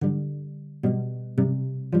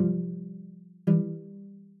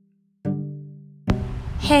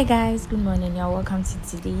Hey guys, good morning. You're welcome to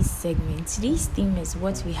today's segment. Today's theme is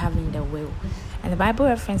what we have in the will, and the Bible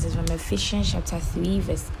reference is from Ephesians chapter 3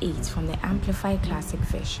 verse 8 from the Amplified Classic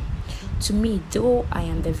Version. To me, though I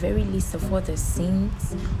am the very least of all the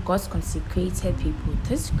saints, God's consecrated people,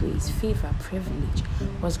 this grace, favor, privilege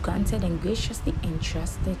was granted and graciously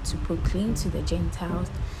entrusted to proclaim to the Gentiles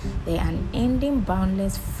the unending,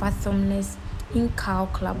 boundless, fathomless,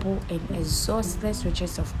 incalculable and exhaustless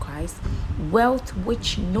riches of Christ, wealth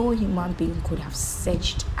which no human being could have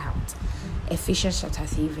searched out. Ephesians chapter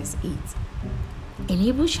 3 verse 8. In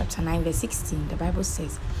Hebrews chapter 9 verse 16, the Bible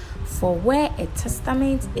says, "For where a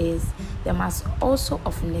testament is, there must also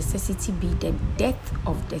of necessity be the death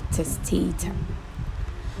of the testator."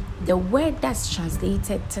 The word that's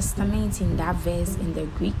translated testament in that verse in the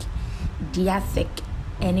Greek, diathek,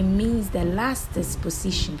 and it means the last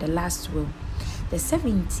disposition, the last will. The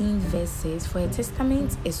 17th verse says, "For a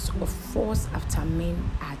testament is of force after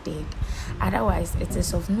men are dead. Otherwise, it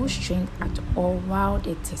is of no strength at all while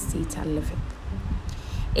the testator liveth."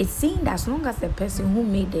 It's saying that as long as the person who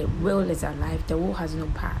made the will is alive, the will has no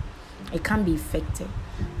power. It can't be effective.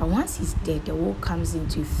 But once he's dead, the will comes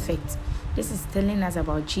into effect. This is telling us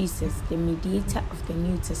about Jesus, the mediator of the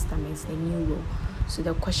New Testament, the new will. So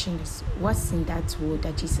the question is, what's in that will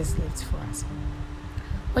that Jesus left for us?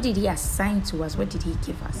 What did he assign to us? What did he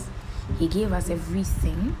give us? He gave us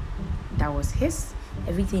everything that was his,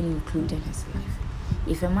 everything including his life.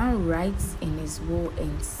 If a man writes in his will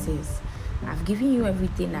and says, "I've given you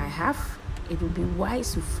everything I have," it would be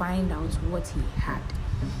wise to find out what he had.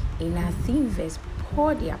 In our theme verse,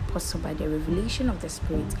 Paul the Apostle, by the revelation of the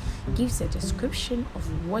Spirit, gives a description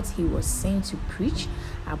of what he was sent to preach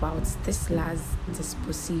about this last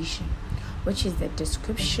disposition, which is the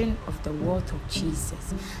description of the wealth of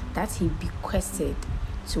Jesus that he bequested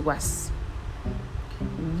to us.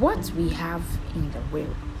 What we have in the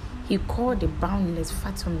will, he called the boundless,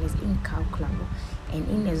 fathomless, incalculable, and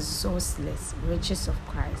inexhaustless riches of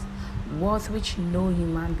Christ, wealth which no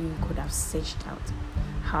human being could have searched out.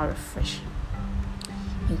 How refreshing.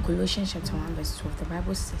 In Colossians chapter 1 verse 12, the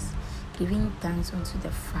Bible says, "Giving thanks unto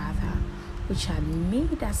the Father, which had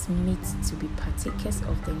made us meet to be partakers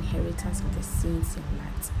of the inheritance of the saints in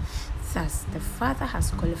light." Thus, the Father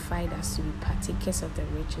has qualified us to be partakers of the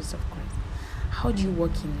riches of Christ. How do you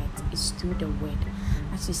walk in it? It's through the Word.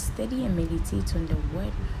 As you study and meditate on the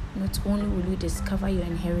Word, not only will you discover your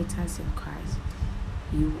inheritance in Christ,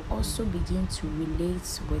 you will also begin to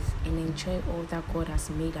relate with and enjoy all that God has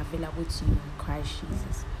made available to you in Christ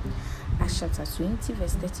Jesus. Acts chapter 20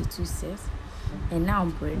 verse 32 says, "And now,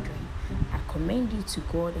 brethren, I commend you to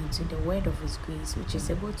God and to the word of his grace, which is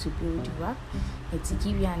able to build you up and to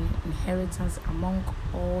give you an inheritance among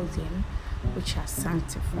all them which are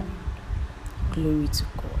sanctified." Glory to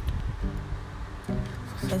God.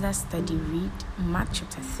 For further study, read Mark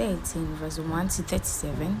chapter 13 verse 1 to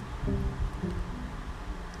 37,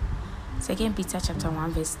 2 Peter chapter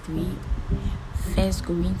 1 verse 3, 1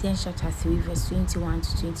 Corinthians chapter 3 verse 21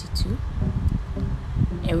 to 22,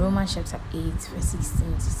 and Romans chapter 8 verse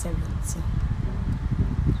 16 to 17.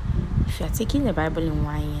 If you are taking the Bible in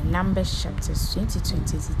 1 year, Numbers chapters 22 and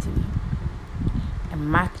 23, and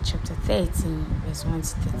Mark chapter 13 verse 1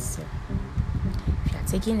 to 37. If you are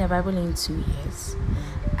taking the Bible in 2 years,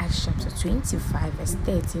 Acts chapter 25 verse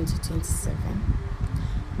 13 to 27,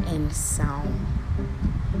 and Psalm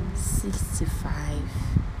 65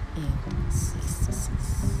 and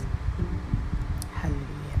 66.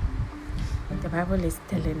 Hallelujah. The Bible is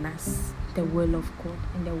telling us the will of God,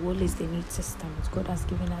 and the will is the New Testament. God has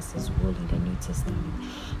given us his will in the New Testament.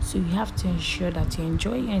 So you have to ensure that you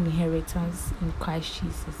enjoy your inheritance in Christ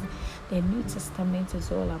Jesus. The New Testament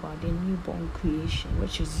is all about the newborn creation,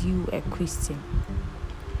 which is you, a Christian.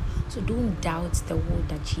 So don't doubt the will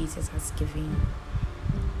that Jesus has given you.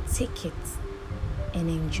 Take it and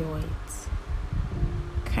enjoy it.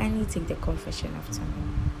 Kindly take the confession after me.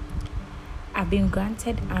 I've been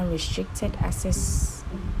granted unrestricted access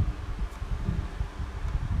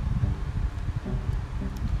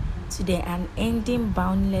to the unending,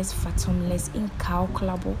 boundless, fathomless,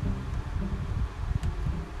 incalculable,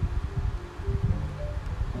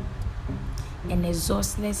 and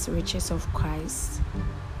exhaustless riches of Christ,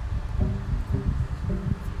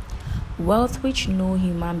 wealth which no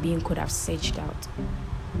human being could have searched out.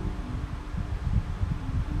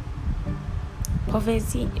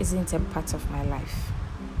 Poverty isn't a part of my life,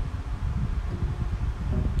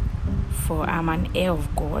 for I'm an heir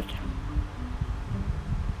of God.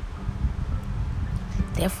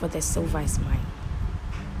 Therefore, the silver is mine,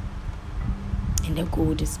 and the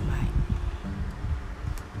gold is mine.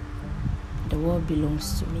 The world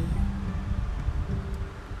belongs to me.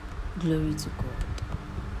 Glory to God.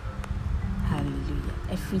 Hallelujah.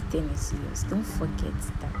 Everything is yours. Don't forget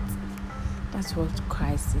that. That's what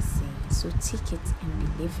Christ is saying. So take it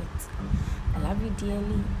and believe it. I love you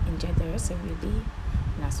dearly. Enjoy the rest of your day.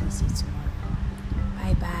 And I'll see you tomorrow.